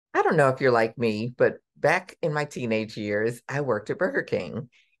I don't know if you're like me, but back in my teenage years, I worked at Burger King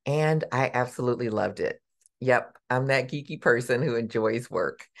and I absolutely loved it. Yep, I'm that geeky person who enjoys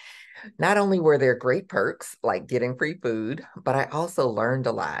work. Not only were there great perks like getting free food, but I also learned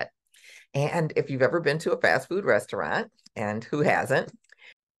a lot. And if you've ever been to a fast food restaurant, and who hasn't,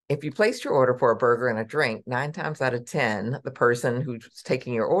 if you placed your order for a burger and a drink, 9 times out of 10, the person who's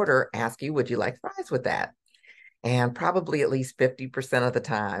taking your order asks you, would you like fries with that? And probably at least 50% of the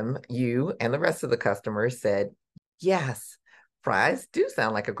time, you and the rest of the customers said, yes, fries do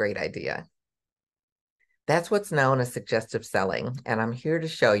sound like a great idea. That's what's known as suggestive selling. And I'm here to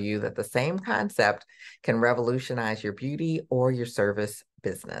show you that the same concept can revolutionize your beauty or your service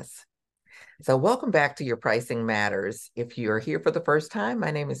business. So, welcome back to Your Pricing Matters. If you're here for the first time, my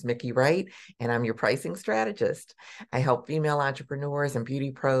name is Mickey Wright, and I'm your pricing strategist. I help female entrepreneurs and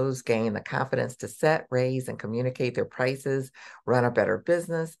beauty pros gain the confidence to set, raise, and communicate their prices, run a better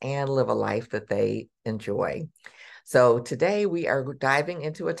business, and live a life that they enjoy. So, today we are diving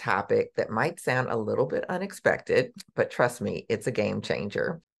into a topic that might sound a little bit unexpected, but trust me, it's a game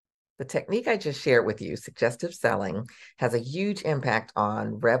changer. The technique I just shared with you, suggestive selling, has a huge impact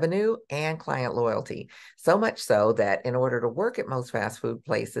on revenue and client loyalty. So much so that in order to work at most fast food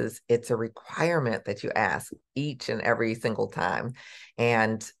places, it's a requirement that you ask each and every single time.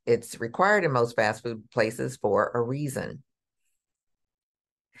 And it's required in most fast food places for a reason.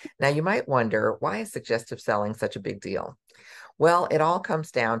 Now, you might wonder, why is suggestive selling such a big deal? Well, it all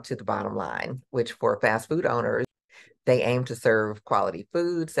comes down to the bottom line, which for fast food owners, they aim to serve quality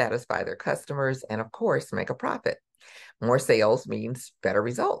food, satisfy their customers, and of course, make a profit. More sales means better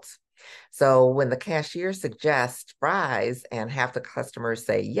results. So when the cashier suggests fries and half the customers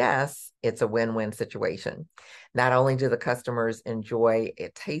say yes, it's a win-win situation. Not only do the customers enjoy a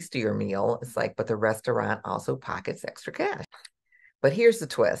tastier meal, it's like, but the restaurant also pockets extra cash. But here's the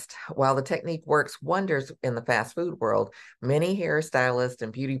twist. While the technique works wonders in the fast food world, many hairstylists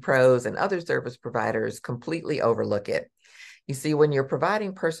and beauty pros and other service providers completely overlook it. You see, when you're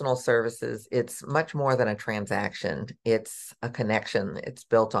providing personal services, it's much more than a transaction. It's a connection. It's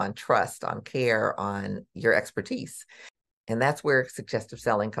built on trust, on care, on your expertise. And that's where suggestive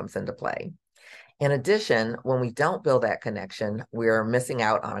selling comes into play. In addition, when we don't build that connection, we're missing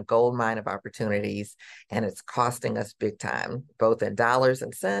out on a gold mine of opportunities, and it's costing us big time, both in dollars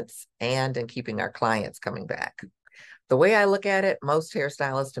and cents and in keeping our clients coming back. The way I look at it, most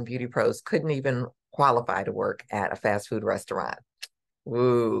hairstylists and beauty pros couldn't even qualify to work at a fast food restaurant.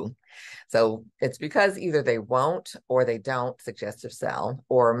 Ooh. So it's because either they won't or they don't suggestive sell,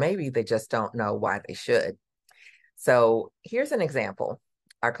 or maybe they just don't know why they should. So here's an example.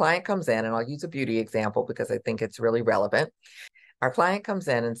 Our client comes in, and I'll use a beauty example because I think it's really relevant. Our client comes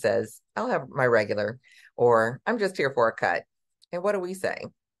in and says, I'll have my regular, or I'm just here for a cut. And what do we say?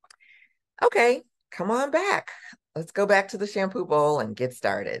 Okay, come on back. Let's go back to the shampoo bowl and get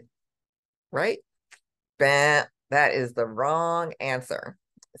started, right? Bah, that is the wrong answer.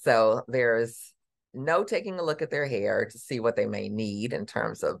 So there's no taking a look at their hair to see what they may need in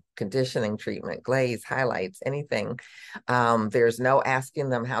terms of conditioning, treatment, glaze, highlights, anything. There's no asking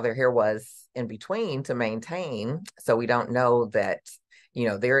them how their hair was in between to maintain. So we don't know that,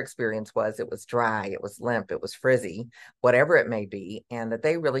 their experience was it was dry, it was limp, it was frizzy, whatever it may be, and that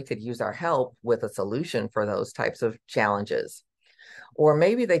they really could use our help with a solution for those types of challenges. Or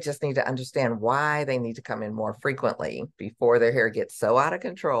maybe they just need to understand why they need to come in more frequently before their hair gets so out of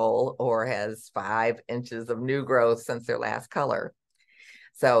control or has 5 inches of new growth since their last color.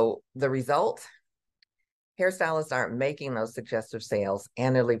 So the result, hairstylists aren't making those suggestive sales,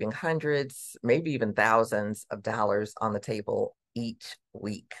 and they're leaving hundreds, maybe even thousands of dollars on the table each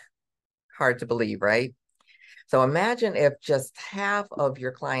week. Hard to believe, right? So imagine if just half of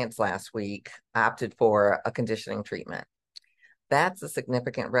your clients last week opted for a conditioning treatment. That's a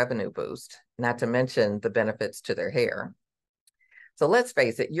significant revenue boost, not to mention the benefits to their hair. So let's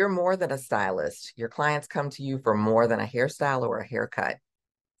face it, you're more than a stylist. Your clients come to you for more than a hairstyle or a haircut.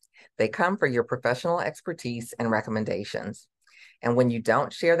 They come for your professional expertise and recommendations. And when you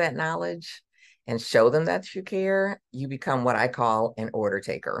don't share that knowledge and show them that you care, you become what I call an order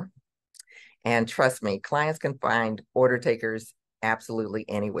taker. And trust me, clients can find order takers absolutely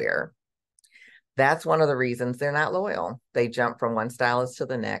anywhere. That's one of the reasons they're not loyal. They jump from one stylist to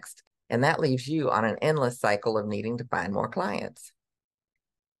the next, and that leaves you on an endless cycle of needing to find more clients.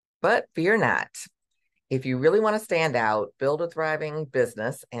 But fear not. If you really want to stand out, build a thriving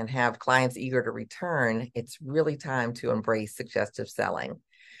business, and have clients eager to return, it's really time to embrace suggestive selling.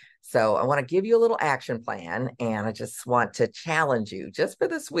 So I want to give you a little action plan, and I just want to challenge you just for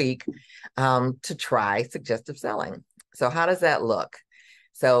this week to try suggestive selling. So how does that look?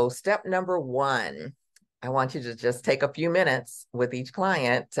 So, step number one, I want you to just take a few minutes with each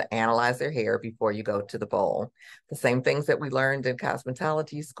client to analyze their hair before you go to the bowl. The same things that we learned in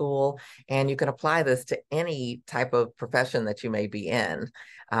cosmetology school, and you can apply this to any type of profession that you may be in.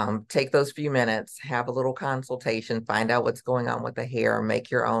 Take those few minutes, have a little consultation, find out what's going on with the hair, make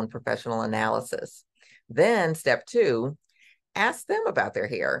your own professional analysis. Then, step two, ask them about their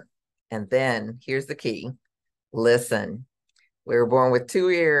hair. And then here's the key: listen. We were born with two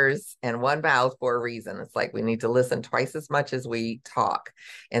ears and one mouth for a reason. It's like we need to listen twice as much as we talk.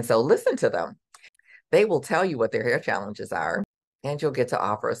 And so listen to them. They will tell you what their hair challenges are, and you'll get to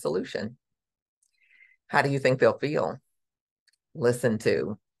offer a solution. How do you think they'll feel? Listen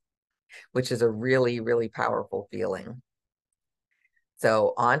to, which is a really, really powerful feeling.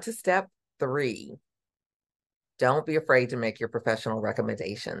 So, on to step three. Don't be afraid to make your professional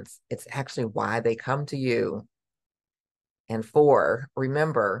recommendations. It's actually why they come to you. And four,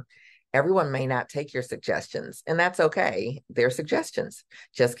 remember, everyone may not take your suggestions, and that's okay. They're suggestions.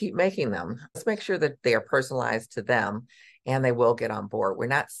 Just keep making them. Let's make sure that they are personalized to them and they will get on board. We're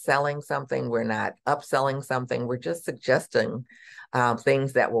not selling something, we're not upselling something, we're just suggesting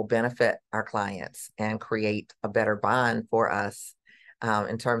things that will benefit our clients and create a better bond for us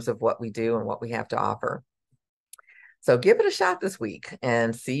in terms of what we do and what we have to offer. So give it a shot this week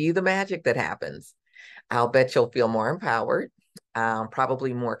and see the magic that happens. I'll bet you'll feel more empowered,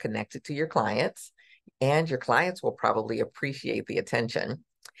 probably more connected to your clients, and your clients will probably appreciate the attention.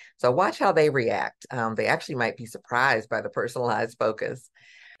 So watch how they react. They actually might be surprised by the personalized focus.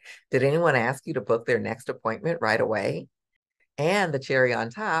 Did anyone ask you to book their next appointment right away? And the cherry on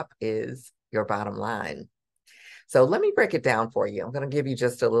top is your bottom line. So let me break it down for you. I'm going to give you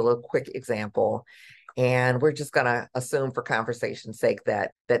just a little quick example. And we're just going to assume for conversation's sake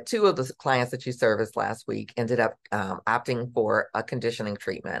that two of the clients that you serviced last week ended up opting for a conditioning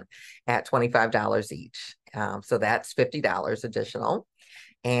treatment at $25 each. So that's $50 additional.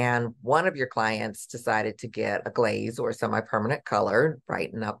 And one of your clients decided to get a glaze or semi-permanent color,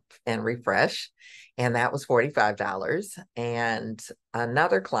 brighten up and refresh, and that was $45. And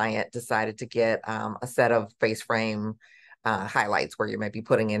another client decided to get a set of face frame highlights where you might be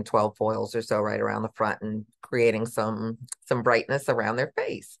putting in 12 foils or so right around the front and creating some brightness around their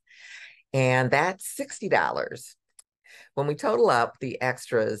face. And that's $60. When we total up the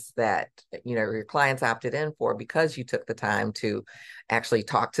extras that your clients opted in for because you took the time to actually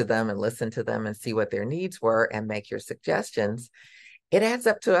talk to them and listen to them and see what their needs were and make your suggestions, it adds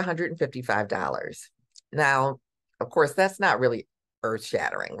up to $155. Now, of course, that's not really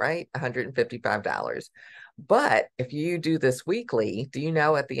earth-shattering, right? $155. But if you do this weekly, do you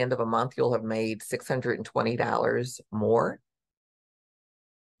know at the end of a month you'll have made $620 more?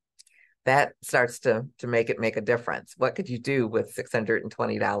 That starts to make a difference. What could you do with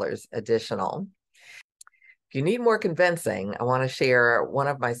 $620 additional? If you need more convincing, I want to share one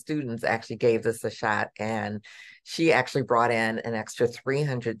of my students actually gave this a shot, and she actually brought in an extra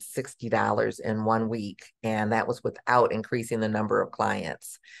 $360 in 1 week, and that was without increasing the number of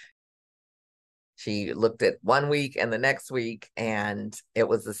clients. She looked at 1 week and the next week, and it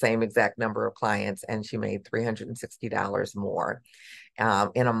was the same exact number of clients, and she made $360 more.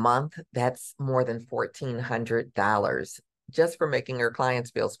 In a month, that's more than $1,400 just for making her clients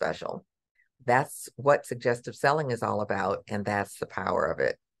feel special. That's what suggestive selling is all about, and that's the power of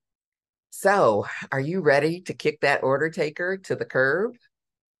it. So, are you ready to kick that order taker to the curb?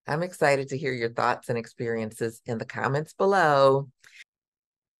 I'm excited to hear your thoughts and experiences in the comments below.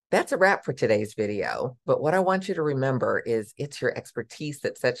 That's a wrap for today's video, but what I want you to remember is it's your expertise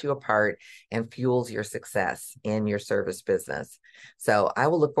that sets you apart and fuels your success in your service business. So I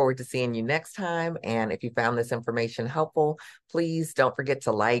will look forward to seeing you next time. And if you found this information helpful, please don't forget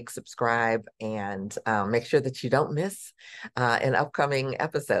to like, subscribe, and make sure that you don't miss an upcoming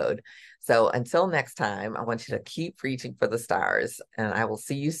episode. So until next time, I want you to keep reaching for the stars, and I will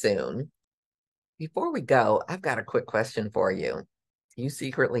see you soon. Before we go, I've got a quick question for you. You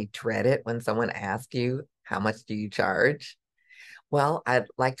secretly dread it when someone asks you, how much do you charge? Well, I'd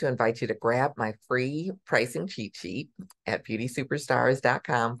like to invite you to grab my free pricing cheat sheet at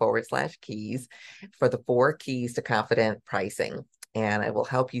beautysuperstars.com/keys for the 4 keys to confident pricing. And it will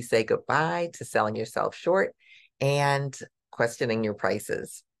help you say goodbye to selling yourself short and questioning your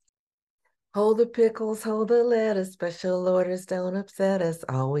prices. Hold the pickles, hold the lettuce, special orders don't upset us.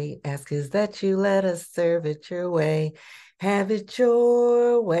 All we ask is that you let us serve it your way. Have it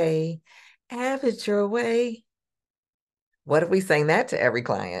your way. Have it your way. What if we sang that to every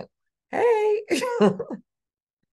client? Hey.